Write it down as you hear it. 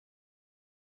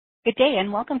Good day,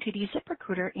 and welcome to the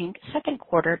ZipRecruiter, Inc. second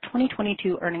quarter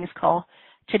 2022 earnings call.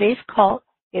 Today's call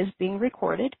is being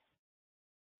recorded.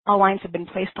 All lines have been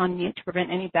placed on mute to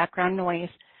prevent any background noise.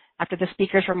 After the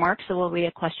speaker's remarks, there will be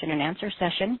a question and answer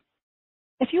session.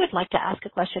 If you would like to ask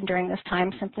a question during this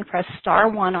time, simply press star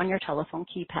one on your telephone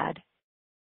keypad.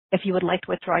 If you would like to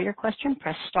withdraw your question,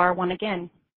 press star one again.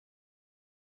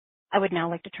 I would now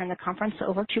like to turn the conference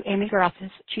over to Amy Garofis,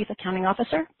 Chief Accounting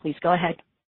Officer. Please go ahead.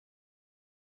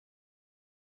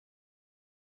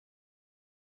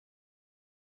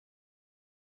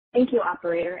 Thank you,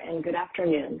 operator, and good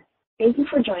afternoon. Thank you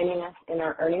for joining us in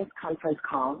our earnings conference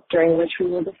call, during which we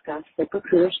will discuss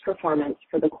ZipRecruiter's performance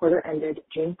for the quarter ended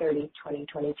June 30,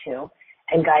 2022,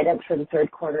 and guidance for the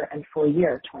third quarter and full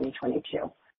year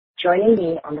 2022. Joining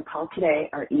me on the call today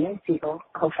are Ian Siegel,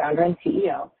 co-founder and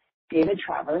CEO, David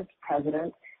Travers,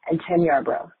 President, and Tim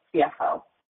Yarbrough, CFO.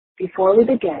 Before we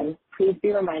begin, please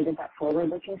be reminded that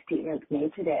forward-looking statements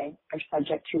made today are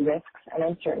subject to risks and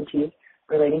uncertainties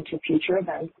relating to future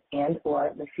events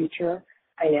and/or the future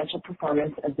financial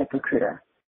performance of ZipRecruiter.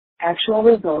 Actual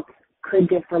results could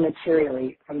differ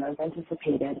materially from those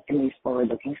anticipated in these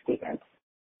forward-looking statements.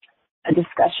 A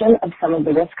discussion of some of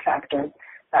the risk factors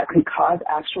that could cause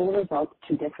actual results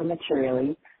to differ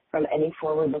materially from any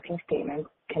forward-looking statements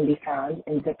can be found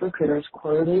in ZipRecruiter's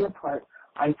quarterly report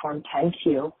on Form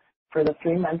 10-Q for the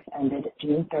 3 months ended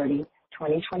June 30,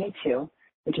 2022,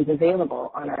 which is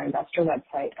available on our investor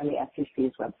website and the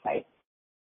SEC's website.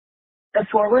 The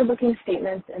forward-looking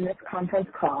statements in this conference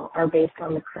call are based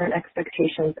on the current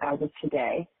expectations as of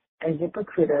today, and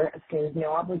ZipRecruiter assumes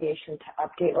no obligation to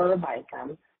update or revise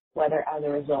them, whether as a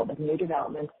result of new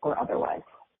developments or otherwise.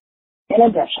 In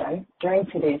addition, during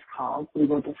today's call, we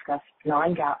will discuss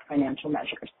non-GAAP financial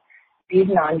measures. These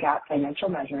non-GAAP financial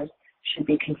measures should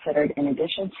be considered in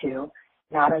addition to,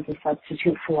 not as a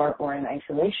substitute for or in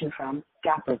isolation from,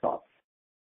 GAAP results.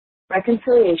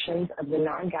 Reconciliations of the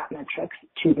non-GAAP metrics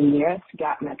to the nearest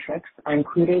GAAP metrics are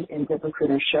included in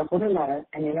ZipRecruiter's shareholder letter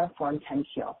and in our Form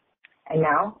 10-Q. And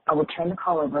now, I will turn the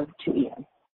call over to Ian.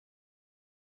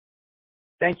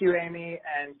 Thank you, Amy,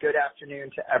 and good afternoon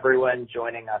to everyone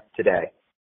joining us today.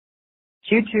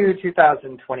 Q2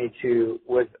 2022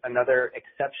 was another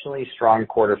exceptionally strong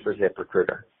quarter for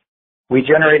ZipRecruiter. We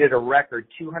generated a record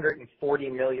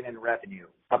 $240 million in revenue,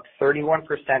 up 31%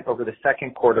 over the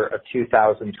second quarter of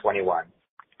 2021.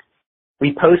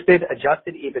 We posted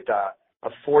adjusted EBITDA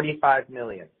of $45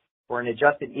 million, or an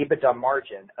adjusted EBITDA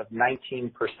margin of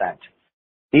 19%.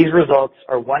 These results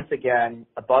are once again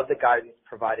above the guidance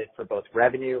provided for both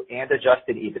revenue and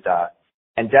adjusted EBITDA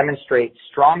and demonstrate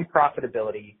strong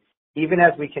profitability even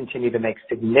as we continue to make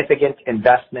significant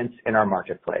investments in our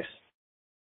marketplace.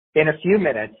 In a few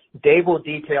minutes, Dave will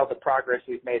detail the progress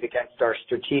we've made against our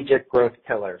strategic growth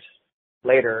pillars.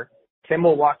 Later, Tim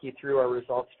will walk you through our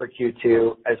results for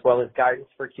Q2 as well as guidance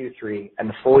for Q3 and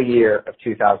the full year of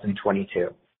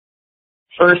 2022.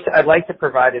 First, I'd like to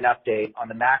provide an update on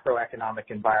the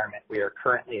macroeconomic environment we are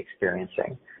currently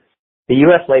experiencing. The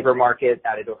U.S. labor market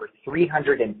added over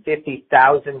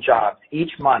 350,000 jobs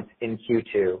each month in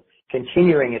Q2,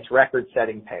 continuing its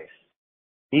record-setting pace.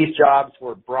 These jobs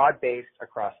were broad-based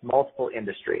across multiple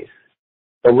industries.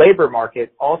 The labor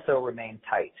market also remained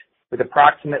tight, with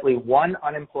approximately 1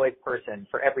 unemployed person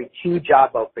for every 2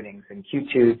 job openings in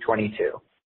Q2 '22.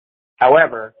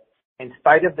 However, in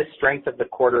spite of the strength of the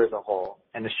quarter as a whole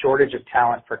and the shortage of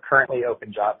talent for currently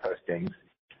open job postings,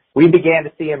 we began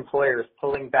to see employers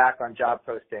pulling back on job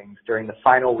postings during the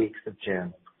final weeks of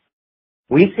June.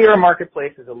 We see our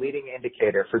marketplace as a leading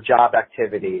indicator for job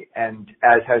activity, and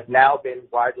as has now been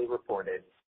widely reported,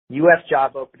 U.S.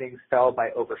 job openings fell by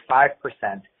over 5%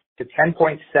 to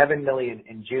 10.7 million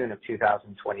in June of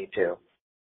 2022.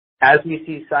 As we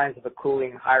see signs of a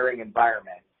cooling hiring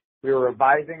environment, we are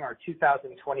revising our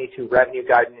 2022 revenue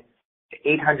guidance to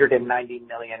 $890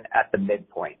 million at the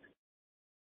midpoint.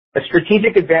 A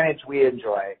strategic advantage we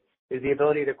enjoy is the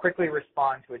ability to quickly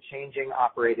respond to a changing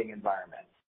operating environment.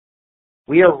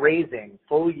 We are raising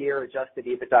full-year adjusted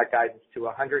EBITDA guidance to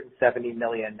 $170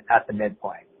 million at the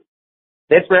midpoint.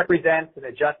 This represents an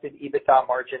adjusted EBITDA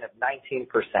margin of 19%,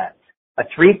 a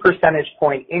 3 percentage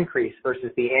point increase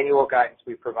versus the annual guidance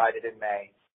we provided in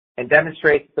May, and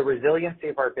demonstrates the resiliency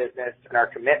of our business and our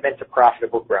commitment to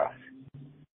profitable growth.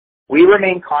 We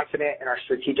remain confident in our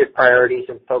strategic priorities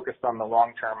and focused on the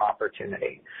long-term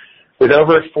opportunity. With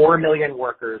over 4 million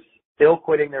workers still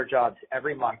quitting their jobs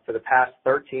every month for the past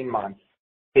 13 months,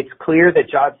 it's clear that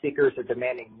job seekers are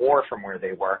demanding more from where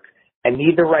they work and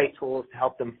need the right tools to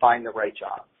help them find the right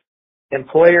job.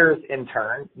 Employers, in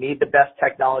turn, need the best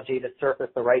technology to surface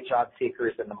the right job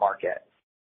seekers in the market.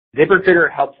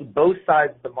 ZipRecruiter helps both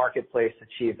sides of the marketplace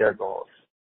achieve their goals.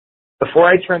 Before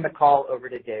I turn the call over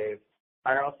to Dave,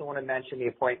 I also want to mention the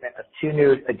appointment of two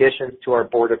new additions to our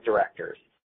board of directors,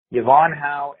 Yvonne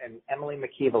Howe and Emily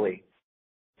McKeeveley.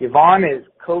 Yvonne is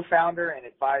co-founder and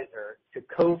advisor to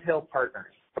Cove Hill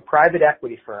Partners, a private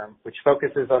equity firm which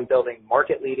focuses on building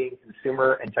market-leading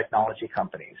consumer and technology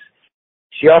companies.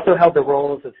 She also held the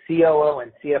roles of COO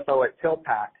and CFO at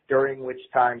PillPack, during which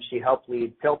time she helped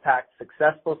lead PillPack's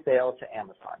successful sale to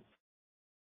Amazon.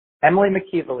 Emily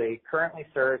McKeeveley currently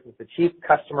serves as the Chief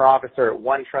Customer Officer at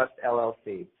OneTrust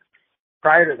LLC.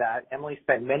 Prior to that, Emily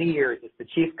spent many years as the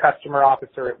Chief Customer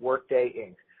Officer at Workday,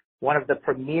 Inc., one of the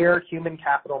premier human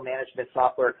capital management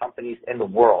software companies in the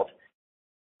world.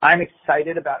 I'm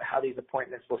excited about how these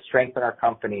appointments will strengthen our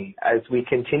company as we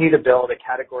continue to build a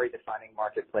category-defining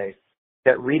marketplace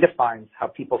that redefines how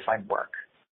people find work.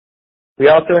 We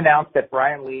also announced that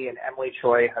Brian Lee and Emily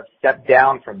Choi have stepped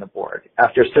down from the board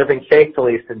after serving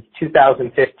faithfully since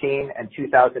 2015 and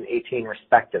 2018,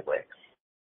 respectively.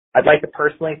 I'd like to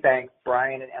personally thank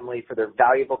Brian and Emily for their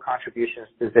valuable contributions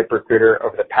to ZipRecruiter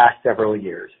over the past several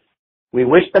years. We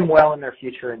wish them well in their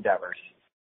future endeavors.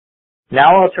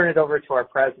 Now I'll turn it over to our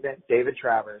president, David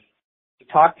Travers, to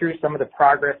talk through some of the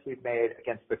progress we've made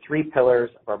against the three pillars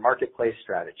of our marketplace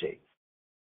strategy.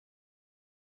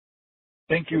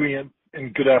 Thank you, Ian,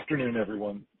 and good afternoon,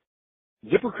 everyone.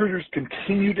 ZipRecruiter's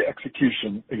continued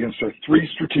execution against our three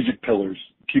strategic pillars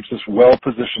keeps us well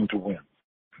positioned to win.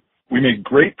 We made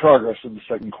great progress in the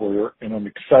second quarter, and I'm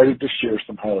excited to share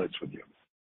some highlights with you.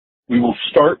 We will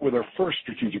start with our first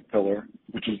strategic pillar,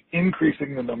 which is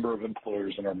increasing the number of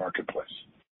employers in our marketplace.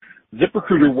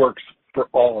 ZipRecruiter works for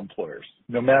all employers,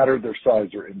 no matter their size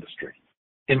or industry.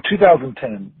 In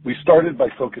 2010, we started by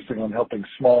focusing on helping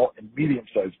small and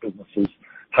medium-sized businesses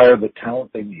hire the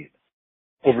talent they need.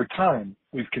 Over time,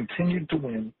 we've continued to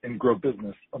win and grow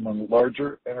business among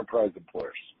larger enterprise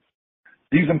employers.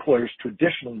 These employers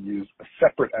traditionally use a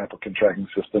separate applicant tracking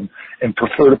system and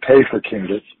prefer to pay for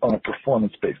candidates on a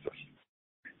performance basis.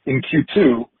 In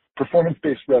Q2,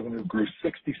 performance-based revenue grew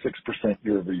 66%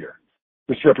 year over year.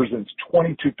 This represents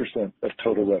 22% of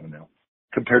total revenue,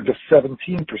 compared to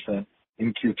 17%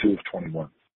 in Q2 of 21.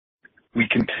 We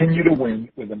continue to win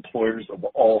with employers of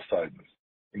all sizes,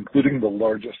 including the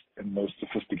largest and most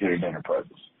sophisticated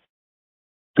enterprises.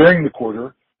 During the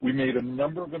quarter, we made a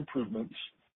number of improvements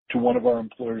to one of our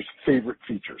employers' favorite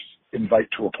features, Invite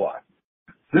to Apply.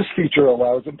 This feature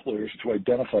allows employers to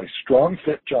identify strong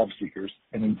fit job seekers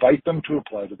and invite them to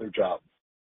apply to their job.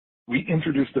 We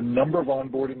introduced a number of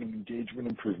onboarding and engagement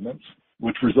improvements,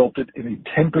 which resulted in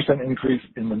a 10% increase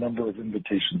in the number of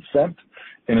invitations sent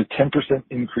and a 10%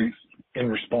 increase in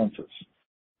responses.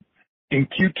 In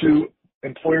Q2,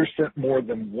 employers sent more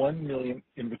than 1 million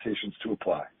invitations to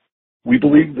apply. We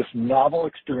believe this novel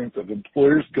experience of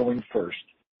employers going first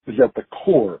is at the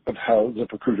core of how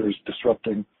ZipRecruiter is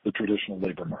disrupting the traditional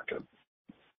labor market.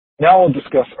 Now I'll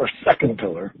discuss our second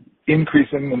pillar,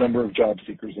 increasing the number of job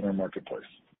seekers in our marketplace.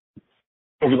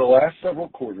 Over the last several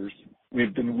quarters,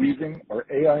 we've been weaving our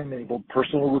AI-enabled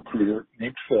personal recruiter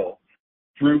named Phil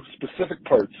through specific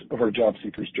parts of our job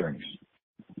seekers' journeys.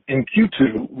 In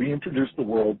Q2, we introduced the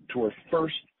world to our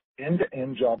first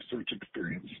end-to-end job search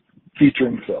experience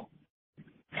featuring Phil.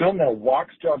 Phil now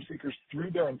walks job seekers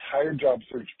through their entire job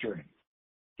search journey.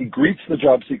 He greets the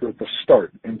job seeker at the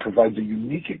start and provides a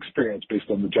unique experience based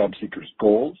on the job seeker's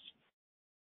goals.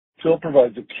 Phil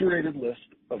provides a curated list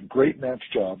of great match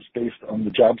jobs based on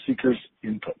the job seeker's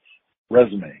inputs,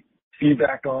 resume,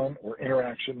 feedback on or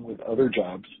interaction with other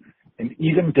jobs, and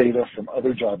even data from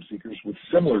other job seekers with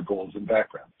similar goals and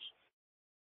backgrounds.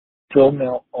 Phil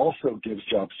now also gives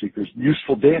job seekers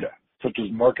useful data, such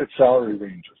as market salary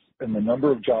ranges and the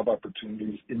number of job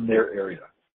opportunities in their area,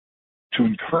 to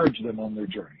encourage them on their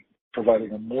journey,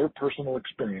 providing a more personal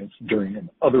experience during an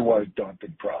otherwise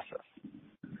daunting process.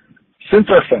 Since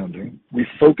our founding, we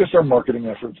focus our marketing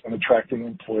efforts on attracting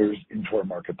employers into our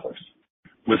marketplace.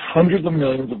 With hundreds of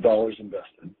millions of dollars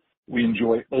invested, we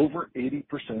enjoy over 80%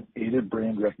 aided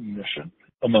brand recognition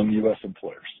among U.S.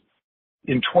 employers.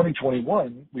 In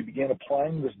 2021, we began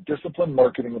applying this disciplined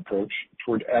marketing approach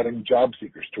toward adding job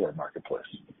seekers to our marketplace.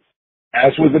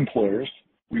 As with employers,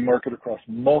 we market across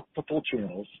multiple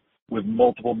channels with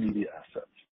multiple media assets.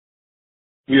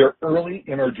 We are early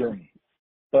in our journey,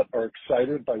 but are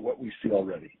excited by what we see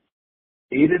already.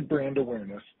 Aided brand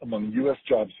awareness among U.S.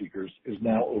 job seekers is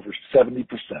now over 70%,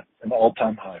 an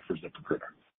all-time high for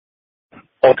ZipRecruiter.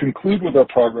 I'll conclude with our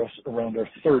progress around our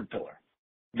third pillar,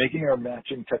 making our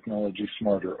matching technology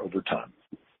smarter over time.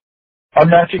 Our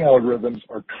matching algorithms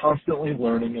are constantly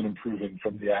learning and improving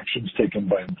from the actions taken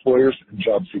by employers and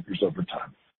job seekers over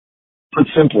time. Put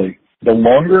simply, the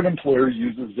longer an employer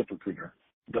uses ZipRecruiter,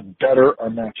 the better our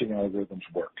matching algorithms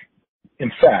work.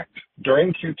 In fact,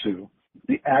 during Q2,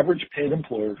 the average paid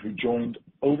employer who joined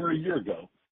over a year ago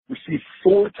received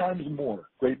 4 times more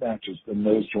great matches than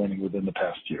those joining within the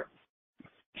past year.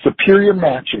 Superior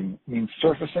matching means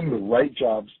surfacing the right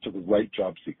jobs to the right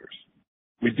job seekers.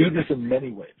 We do this in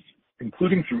many ways,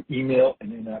 including through email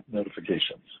and in-app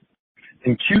notifications.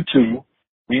 In Q2,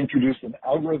 we introduced an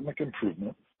algorithmic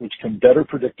improvement which can better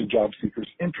predict a job seeker's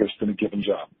interest in a given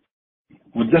job.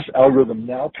 With this algorithm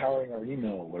now powering our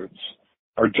email alerts,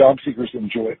 our job seekers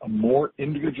enjoy a more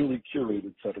individually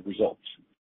curated set of results.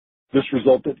 This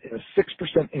resulted in a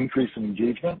 6% increase in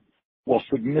engagement while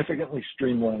significantly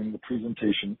streamlining the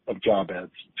presentation of job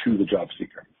ads to the job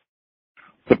seeker.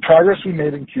 The progress we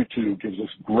made in Q2 gives us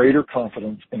greater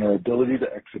confidence in our ability to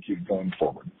execute going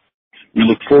forward. We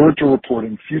look forward to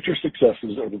reporting future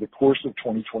successes over the course of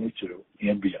 2022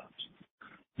 and beyond.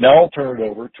 Now I'll turn it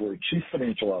over to our Chief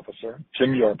Financial Officer,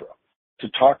 Tim Yarbrough, to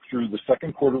talk through the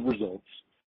second quarter results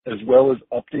as well as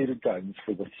updated guidance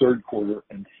for the third quarter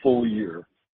and full year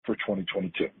for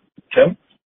 2022. Tim?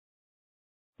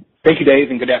 Thank you, Dave,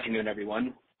 and good afternoon,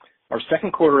 everyone. Our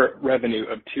second quarter revenue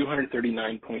of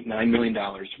 $239.9 million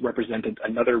represented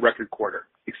another record quarter,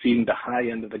 exceeding the high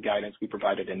end of the guidance we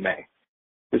provided in May.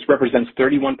 This represents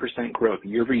 31% growth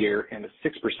year over year and a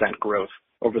 6% growth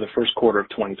over the first quarter of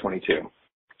 2022.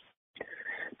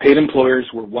 Paid employers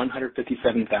were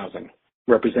 157,000,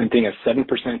 representing a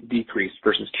 7% decrease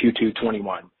versus Q2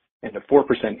 21 and a 4%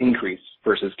 increase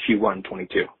versus Q1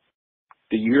 22.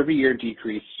 The year-over-year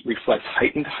decrease reflects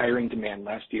heightened hiring demand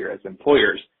last year as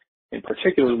employers, and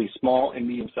particularly small and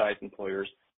medium-sized employers,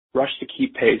 rushed to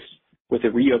keep pace with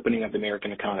the reopening of the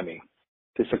American economy.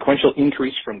 The sequential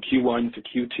increase from Q1 to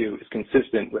Q2 is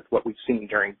consistent with what we've seen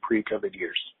during pre-COVID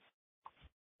years.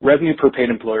 Revenue per paid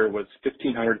employer was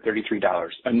 $1,533,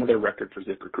 another record for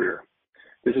ZipRecruiter.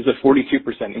 This is a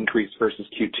 42% increase versus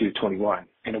Q2 21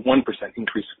 and a 1%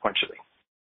 increase sequentially.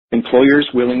 Employers'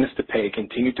 willingness to pay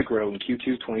continued to grow in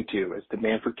Q2 22 as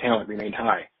demand for talent remained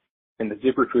high, and the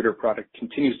ZipRecruiter product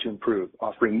continues to improve,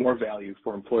 offering more value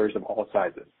for employers of all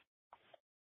sizes.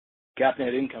 GAAP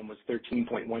net income was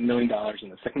 $13.1 million in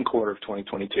the second quarter of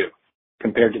 2022,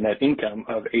 compared to net income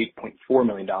of $8.4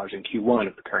 million in Q1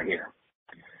 of the current year.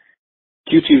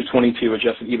 Q2 22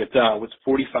 adjusted EBITDA was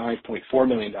 $45.4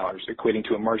 million, equating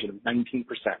to a margin of 19%,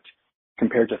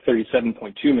 compared to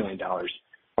 $37.2 million,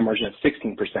 a margin of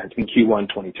 16% in Q1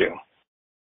 22.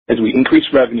 As we increase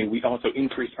revenue, we also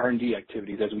increase R&D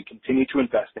activities as we continue to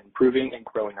invest in improving and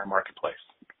growing our marketplace.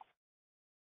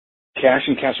 Cash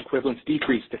and cash equivalents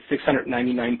decreased to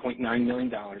 $699.9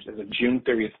 million as of June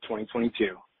 30th,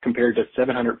 2022, compared to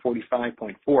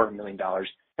 $745.4 million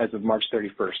as of March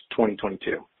 31st,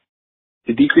 2022.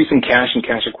 The decrease in cash and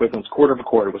cash equivalents quarter over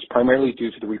quarter was primarily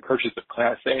due to the repurchase of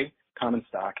Class A common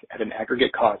stock at an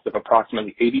aggregate cost of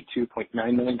approximately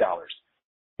 $82.9 million,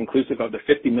 inclusive of the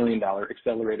 $50 million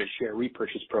accelerated share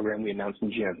repurchase program we announced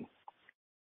in June.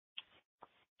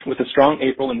 With a strong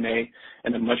April and May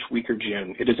and a much weaker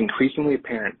June, it is increasingly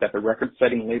apparent that the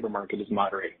record-setting labor market is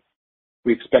moderating.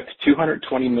 We expect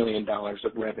 $220 million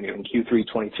of revenue in Q3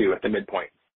 22 at the midpoint,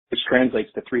 which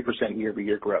translates to 3%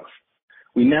 year-over-year growth.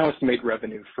 We now estimate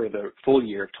revenue for the full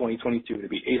year of 2022 to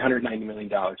be $890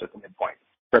 million at the midpoint,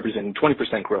 representing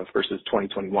 20% growth versus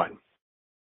 2021.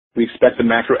 We expect the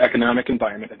macroeconomic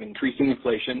environment of increasing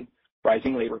inflation,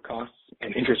 rising labor costs,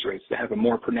 and interest rates to have a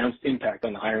more pronounced impact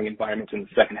on the hiring environment in the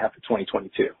second half of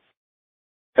 2022.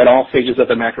 At all stages of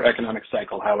the macroeconomic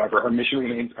cycle, however, our mission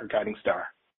remains our guiding star.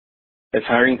 As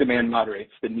hiring demand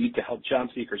moderates, the need to help job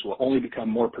seekers will only become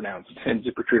more pronounced, and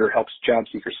ZipRecruiter helps job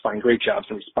seekers find great jobs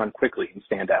and respond quickly and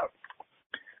stand out.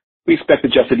 We expect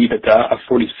adjusted EBITDA of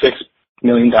 $46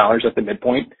 million at the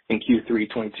midpoint in Q3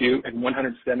 22 and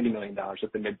 $170 million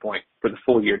at the midpoint for the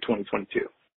full year 2022.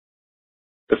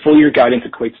 The full year guidance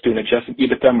equates to an adjusted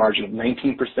EBITDA margin of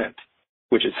 19%,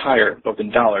 which is higher both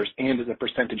in dollars and as a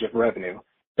percentage of revenue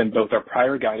than both our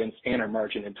prior guidance and our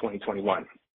margin in 2021.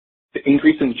 The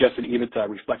increase in adjusted EBITDA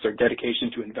reflects our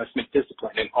dedication to investment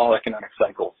discipline in all economic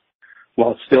cycles,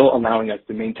 while still allowing us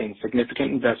to maintain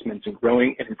significant investments in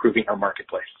growing and improving our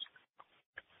marketplace.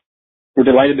 We're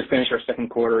delighted to finish our second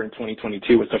quarter in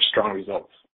 2022 with such strong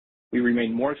results. We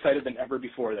remain more excited than ever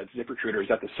before that ZipRecruiter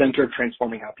is at the center of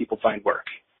transforming how people find work,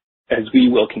 as we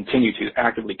will continue to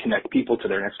actively connect people to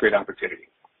their next great opportunity.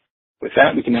 With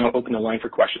that, we can now open the line for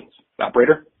questions.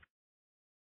 Operator?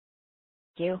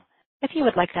 Thank you. If you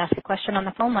would like to ask a question on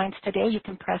the phone lines today, you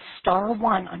can press star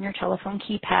one on your telephone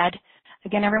keypad.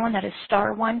 Again, everyone, that is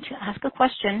star one to ask a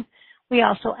question. We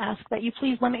also ask that you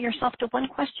please limit yourself to one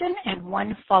question and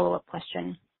one follow-up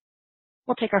question.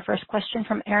 We'll take our first question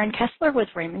from Aaron Kessler with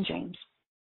Raymond James.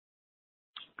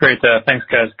 Great. Thanks,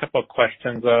 guys. A couple of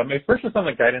questions. Maybe first just on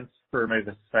the guidance for maybe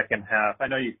the second half. I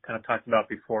know you kind of talked about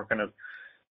before kind of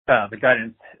the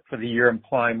guidance for the year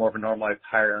implying more of a normalized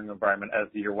hiring environment as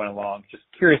the year went along. Just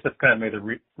curious if kind of maybe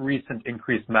the recent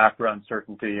increased macro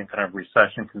uncertainty and kind of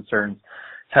recession concerns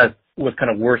was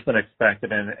kind of worse than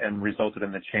expected and resulted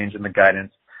in the change in the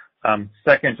guidance.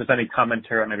 Second, just any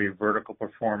commentary on maybe vertical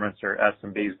performance or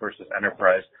SMBs versus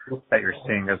enterprise that you're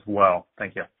seeing as well.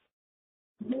 Thank you.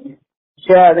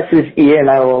 Yeah, this is Ian.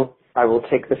 I will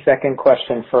take the second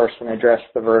question first and address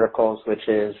the verticals, which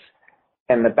is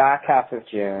in the back half of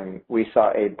June, we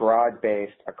saw a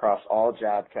broad-based across all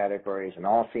job categories and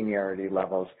all seniority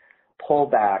levels pull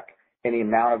back in the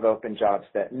amount of open jobs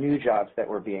new jobs that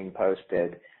were being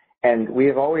posted. And we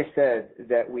have always said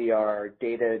that we are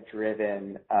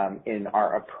data-driven in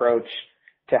our approach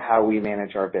to how we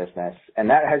manage our business. And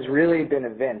that has really been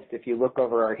evinced. If you look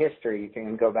over our history, you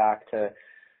can go back to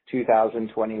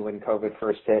 2020 when COVID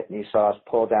first hit and you saw us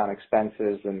pull down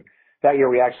expenses. And that year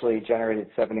we actually generated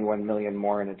 $71 million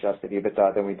more in adjusted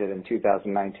EBITDA than we did in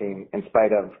 2019 in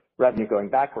spite of revenue going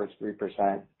backwards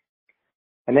 3%.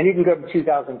 And then you can go to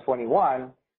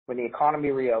 2021 when the economy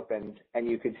reopened and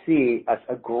you could see us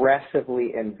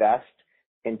aggressively invest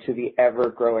into the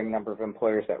ever-growing number of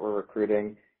employers that we're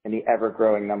recruiting and the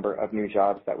ever-growing number of new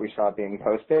jobs that we saw being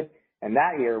posted. And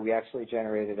that year, we actually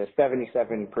generated a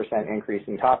 77% increase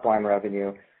in top-line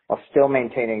revenue while still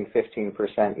maintaining 15%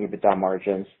 EBITDA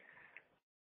margins.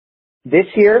 This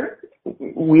year,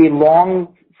 we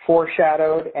long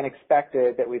foreshadowed and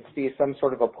expected that we'd see some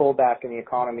sort of a pullback in the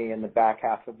economy in the back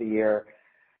half of the year.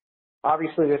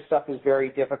 Obviously, this stuff is very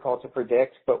difficult to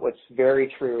predict, but what's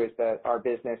very true is that our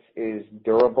business is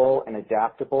durable and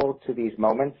adaptable to these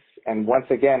moments. And once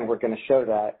again, we're going to show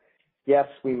that. Yes,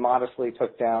 we modestly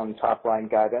took down top-line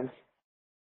guidance,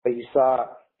 but you saw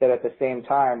that at the same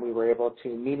time, we were able to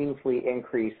meaningfully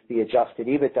increase the adjusted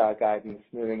EBITDA guidance,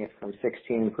 moving it from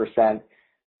 16%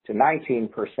 to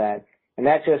 19%. And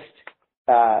that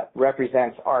just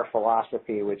represents our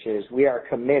philosophy, which is we are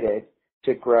committed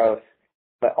to growth,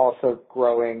 but also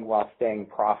growing while staying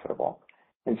profitable.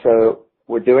 And so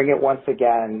we're doing it once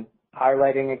again,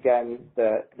 highlighting again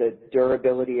the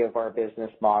durability of our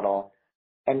business model.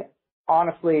 And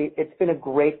honestly, it's been a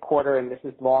great quarter, and this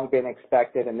has long been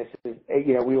expected, and this is,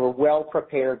 we were well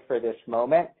prepared for this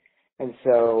moment. And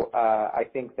so I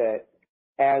think that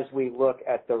as we look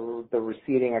at the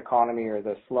receding economy or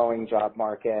the slowing job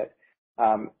market,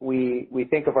 we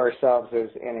think of ourselves as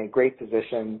in a great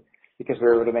position because we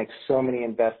were able to make so many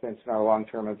investments in our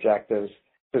long-term objectives,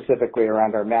 specifically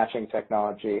around our matching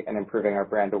technology and improving our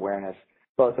brand awareness,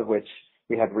 both of which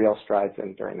we had real strides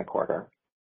in during the quarter.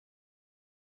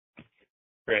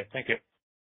 Great. Thank you.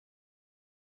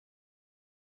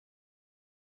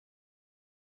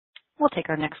 We'll take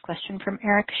our next question from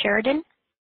Eric Sheridan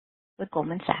with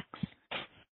Goldman Sachs.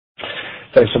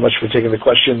 Thanks so much for taking the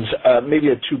questions. Maybe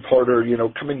a two-parter,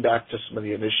 coming back to some of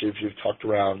the initiatives you've talked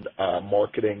around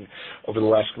marketing over the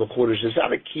last couple of quarters. Is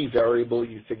that a key variable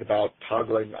you think about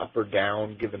toggling up or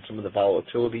down given some of the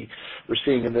volatility we're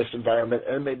seeing in this environment?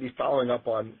 And maybe following up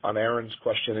on Aaron's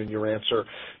question and your answer,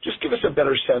 just give us a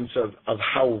better sense of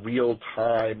how real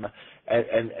time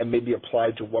and maybe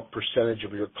applied to what percentage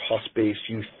of your cost base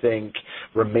you think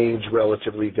remains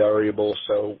relatively variable.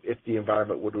 So if the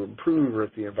environment were to improve or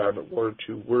if the environment were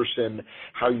to worsen,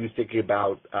 how are you thinking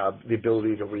about the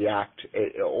ability to react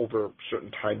over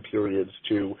certain time periods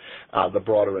to the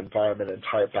broader environment and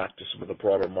tie it back to some of the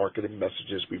broader marketing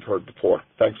messages we've heard before?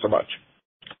 Thanks so much.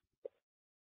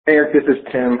 Hey, Eric, this is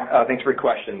Tim. Thanks for your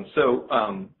question.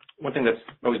 So one thing that's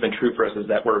always been true for us is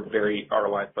that we're very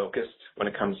ROI focused when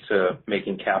it comes to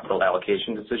making capital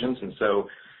allocation decisions. And so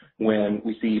when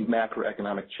we see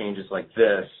macroeconomic changes like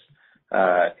this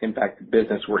impact the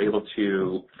business, we're able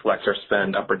to flex our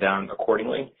spend up or down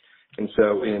accordingly. And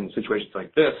so in situations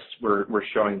like this, we're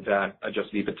showing that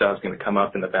adjusted EBITDA is going to come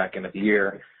up in the back end of the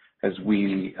year as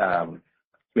we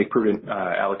make prudent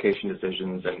allocation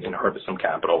decisions and harvest some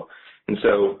capital. And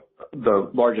so the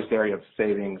largest area of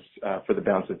savings for the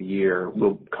balance of the year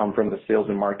will come from the sales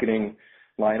and marketing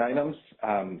line items.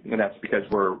 And that's because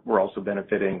we're also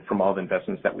benefiting from all the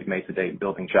investments that we've made to date,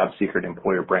 building job seeker and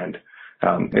employer brand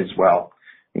as well.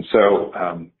 And so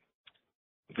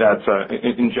that's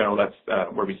in general,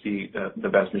 that's where we see the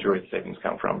vast majority of the savings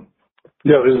come from.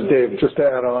 Yeah, this is Dave. Just to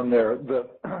add on there,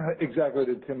 exactly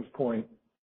to Tim's point,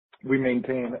 we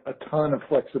maintain a ton of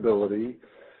flexibility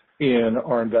in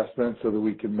our investments so that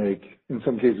we can make, in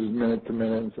some cases, minute to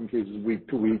minute, in some cases, week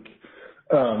to week,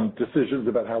 decisions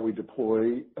about how we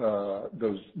deploy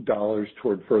those dollars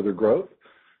toward further growth.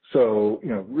 So,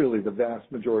 really the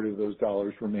vast majority of those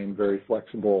dollars remain very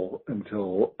flexible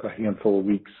until a handful of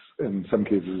weeks, in some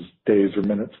cases days or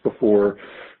minutes before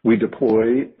we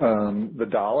deploy the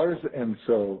dollars. And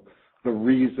so the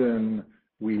reason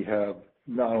we have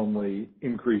not only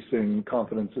increasing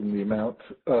confidence in the amount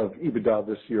of EBITDA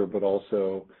this year, but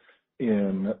also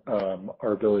in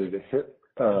our ability to hit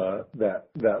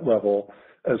that level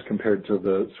as compared to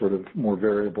the sort of more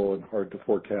variable and hard to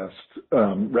forecast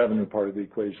revenue part of the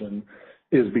equation,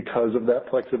 is because of that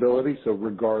flexibility. So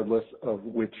regardless of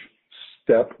which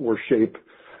step or shape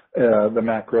the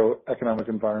macroeconomic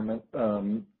environment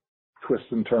twists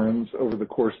and turns over the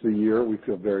course of the year, we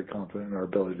feel very confident in our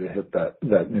ability to hit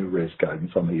that new raised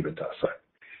guidance on the EBITDA side.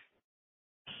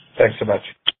 Thanks so much.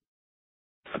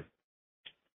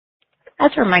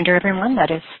 As a reminder, everyone, that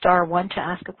is star one to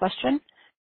ask a question.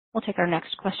 We'll take our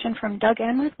next question from Doug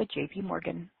Anmuth with J.P.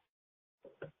 Morgan.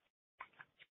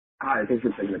 Hi, thanks for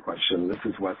taking the question. This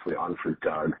is Wesley on for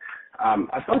Doug.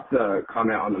 I thought the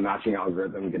comment on the matching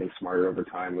algorithm getting smarter over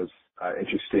time was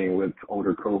interesting, with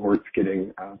older cohorts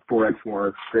getting 4x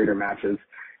more greater matches.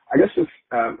 I guess just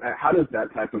how does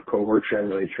that type of cohort trend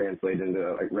really translate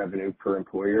into revenue per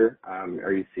employer?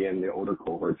 Are you seeing the older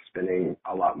cohorts spending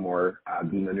a lot more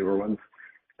than the newer ones?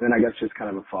 And then I guess just kind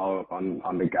of a follow-up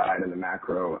on the guide and the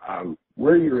macro,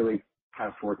 where are you really kind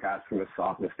of forecasting the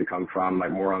softness to come from,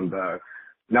 more on the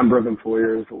number of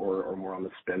employers or more on the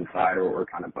spend side, or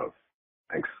kind of both?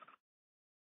 Thanks.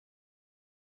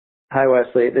 Hi,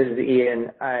 Wesley. This is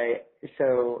Ian.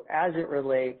 So as it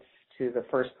relates to the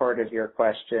first part of your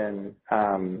question,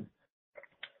 the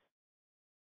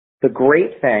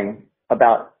great thing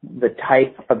about the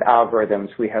type of algorithms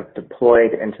we have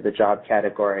deployed into the job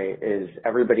category is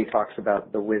everybody talks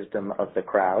about the wisdom of the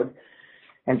crowd.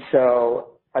 And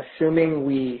so assuming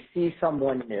we see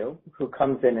someone new who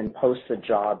comes in and posts a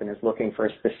job and is looking for a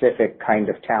specific kind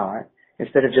of talent,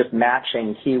 instead of just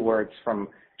matching keywords from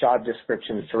job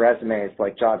descriptions to resumes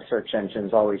like job search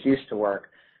engines always used to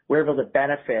work, we're able to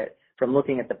benefit from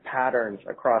looking at the patterns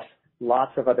across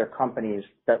lots of other companies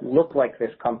that look like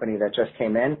this company that just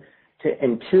came in, to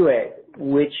intuit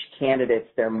which candidates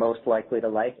they're most likely to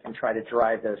like and try to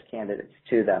drive those candidates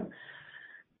to them.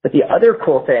 But the other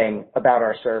cool thing about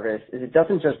our service is it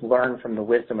doesn't just learn from the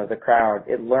wisdom of the crowd.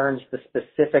 It learns the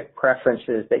specific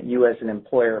preferences that you as an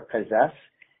employer possess.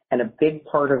 And a big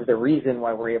part of the reason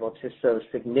why we're able to so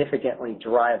significantly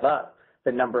drive up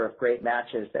the number of great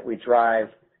matches that we drive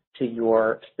to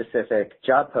your specific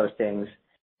job postings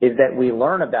is that we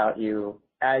learn about you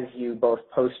as you both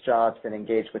post jobs and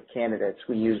engage with candidates.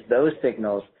 We use those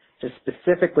signals to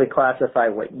specifically classify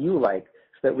what you like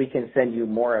so that we can send you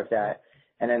more of that.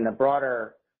 And then the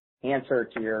broader answer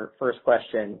to your first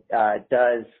question,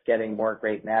 does getting more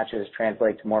great matches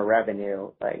translate to more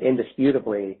revenue?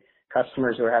 Indisputably,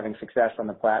 customers who are having success on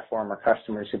the platform are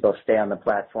customers who both stay on the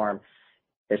platform,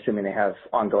 assuming they have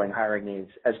ongoing hiring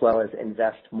needs, as well as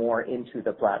invest more into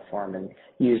the platform and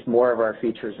use more of our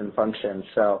features and functions.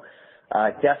 So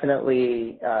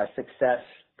definitely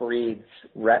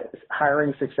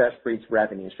hiring success breeds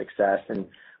revenue success. And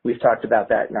we've talked about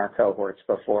that in our cohorts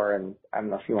before, and I don't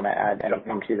know if you want to add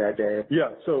anything to that, Dave. Yeah,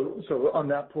 so on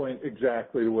that point,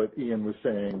 exactly what Ian was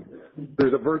saying,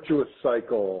 there's a virtuous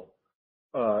cycle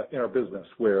in our business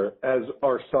where as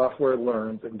our software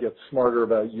learns and gets smarter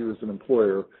about you as an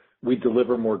employer, we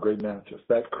deliver more great matches.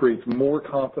 That creates more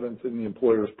confidence in the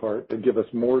employer's part to give us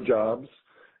more jobs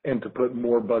and to put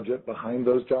more budget behind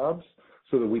those jobs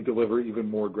so that we deliver even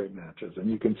more great matches.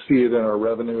 And you can see it in our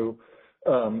revenue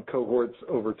cohorts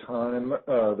over time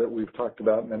that we've talked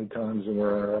about many times, and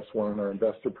we're in our S1 in our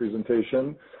investor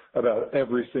presentation about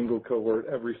every single cohort,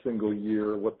 every single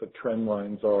year, what the trend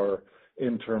lines are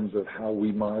in terms of how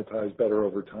we monetize better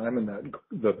over time, and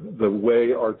that the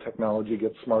way our technology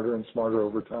gets smarter and smarter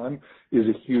over time is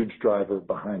a huge driver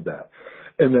behind that.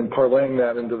 And then parlaying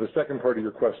that into the second part of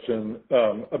your question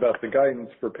about the guidance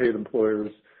for paid employers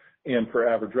and for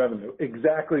average revenue,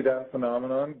 exactly that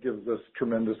phenomenon gives us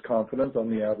tremendous confidence on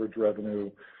the average revenue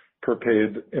per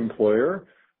paid employer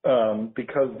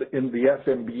because in the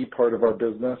SMB part of our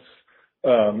business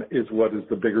is what is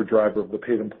the bigger driver of the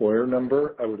paid employer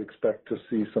number. I would expect to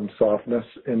see some softness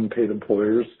in paid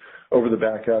employers over the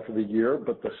back half of the year,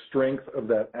 but the strength of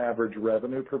that average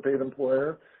revenue per paid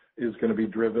employer is going to be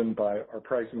driven by our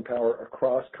pricing power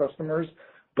across customers,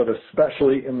 but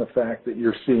especially in the fact that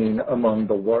you're seeing among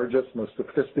the largest, most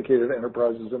sophisticated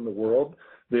enterprises in the world,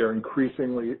 they are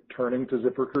increasingly turning to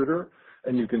ZipRecruiter.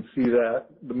 And you can see that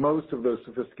the most of those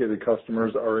sophisticated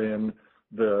customers are in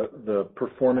the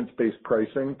performance-based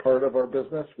pricing part of our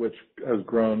business, which has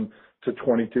grown to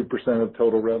 22% of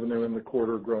total revenue in the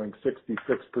quarter, growing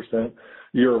 66%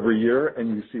 year over year.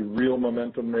 And you see real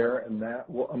momentum there, and that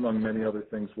will, among many other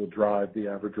things, will drive the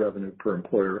average revenue per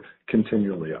employer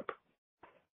continually up.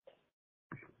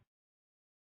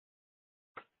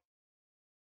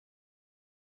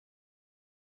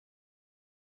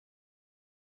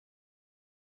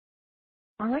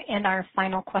 All right, and our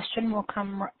final question will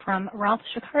come from Ralph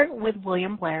Schackart with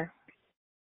William Blair.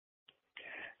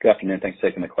 Good afternoon. Thanks for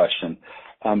taking the question.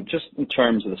 Just in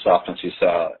terms of the softness you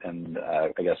saw in,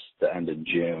 I guess, the end of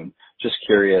June, just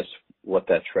curious what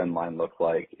that trend line looked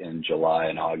like in July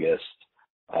and August.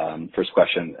 First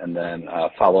question, and then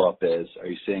follow-up is, are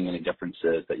you seeing any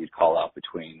differences that you'd call out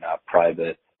between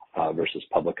private versus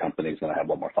public companies? And I have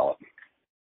one more follow-up.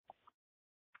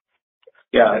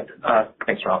 Yeah,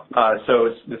 thanks, Ralph. So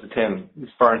this is Tim. As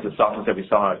far as the softness that we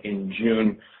saw in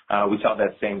June, we saw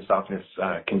that same softness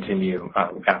continue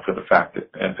after the fact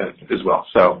as well.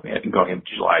 So going into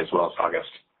July as well as August.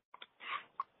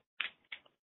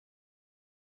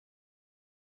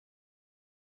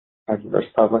 Private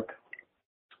versus public.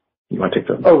 You want to take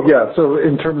that? Oh, yeah. So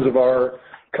in terms of our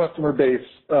customer base,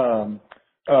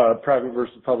 private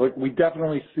versus public, we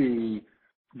definitely see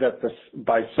that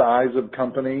by size of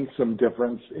company, some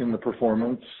difference in the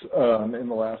performance in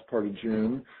the last part of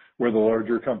June, where the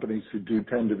larger companies who do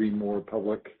tend to be more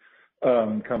public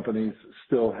companies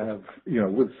still have,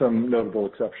 with some notable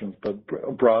exceptions, but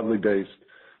broadly based,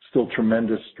 still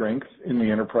tremendous strength in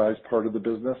the enterprise part of the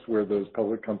business where those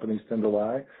public companies tend to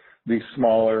lie. The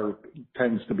smaller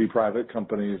tends to be private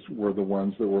companies were the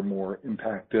ones that were more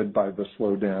impacted by the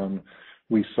slowdown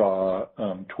we saw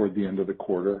toward the end of the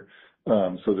quarter.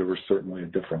 So there was certainly a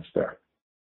difference there.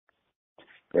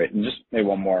 Great. And just maybe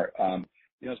one more.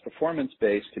 As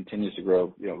performance-based continues to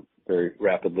grow, very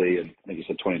rapidly, and I think you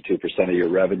said 22% of your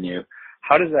revenue,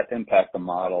 how does that impact the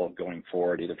model going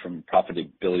forward, either from a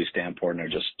profitability standpoint or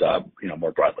just,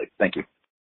 more broadly? Thank you.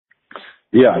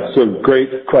 Yeah, so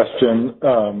great question.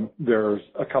 There's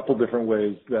a couple different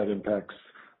ways that impacts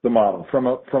the model. From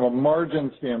a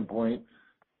margin standpoint,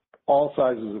 all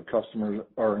sizes of customers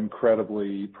are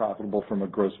incredibly profitable from a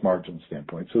gross margin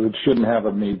standpoint. So it shouldn't have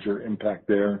a major impact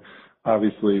there.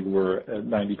 Obviously, we're at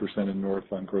 90% and north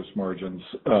on gross margins.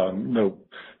 No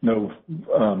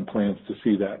plans to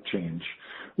see that change.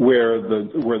 Where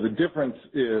the difference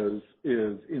is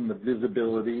in the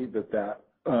visibility that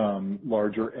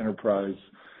larger enterprise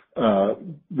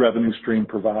revenue stream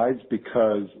provides,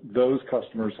 because those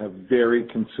customers have very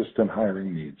consistent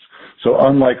hiring needs. So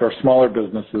unlike our smaller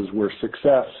businesses where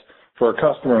success for a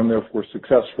customer and therefore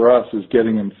success for us is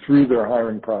getting them through their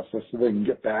hiring process so they can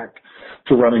get back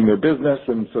to running their business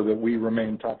and so that we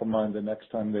remain top of mind the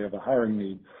next time they have a hiring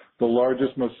need, the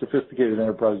largest, most sophisticated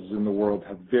enterprises in the world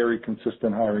have very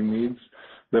consistent hiring needs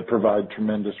that provide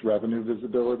tremendous revenue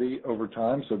visibility over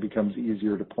time, so it becomes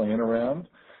easier to plan around.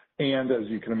 And as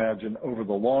you can imagine, over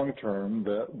the long term,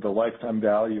 the lifetime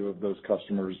value of those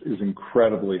customers is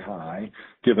incredibly high,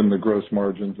 given the gross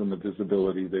margins and the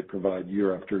visibility they provide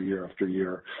year after year after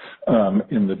year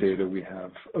in the data we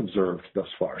have observed thus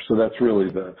far. So that's really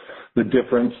the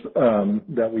difference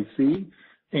that we see.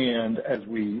 And as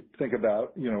we think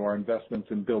about, our investments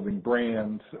in building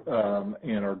brand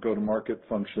and our go-to-market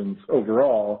functions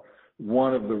overall,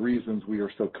 one of the reasons we are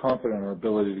so confident in our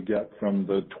ability to get from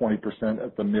the 20%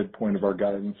 at the midpoint of our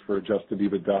guidance for adjusted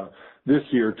EBITDA this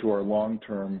year to our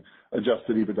long-term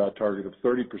adjusted EBITDA target of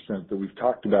 30% that we've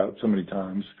talked about so many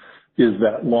times is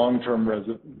that long-term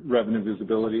revenue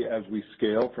visibility as we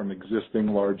scale from existing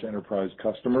large enterprise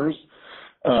customers,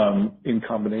 in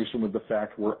combination with the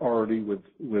fact we're already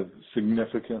with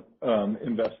significant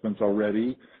investments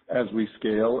already as we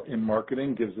scale in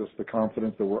marketing, gives us the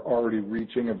confidence that we're already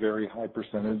reaching a very high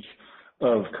percentage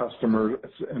of customers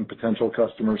and potential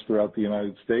customers throughout the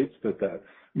United States, that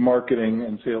marketing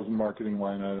and sales and marketing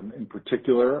line item in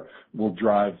particular will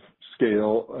drive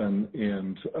scale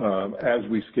and as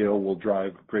we scale will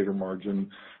drive greater margin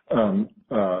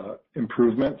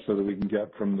improvement so that we can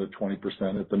get from the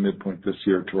 20% at the midpoint this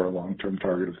year to our long-term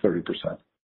target of 30%.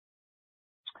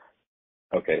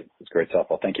 Okay, that's great,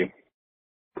 helpful. Thank you.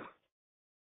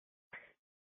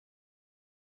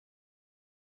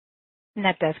 And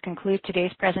that does conclude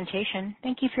today's presentation.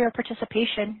 Thank you for your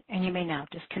participation, and you may now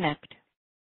disconnect.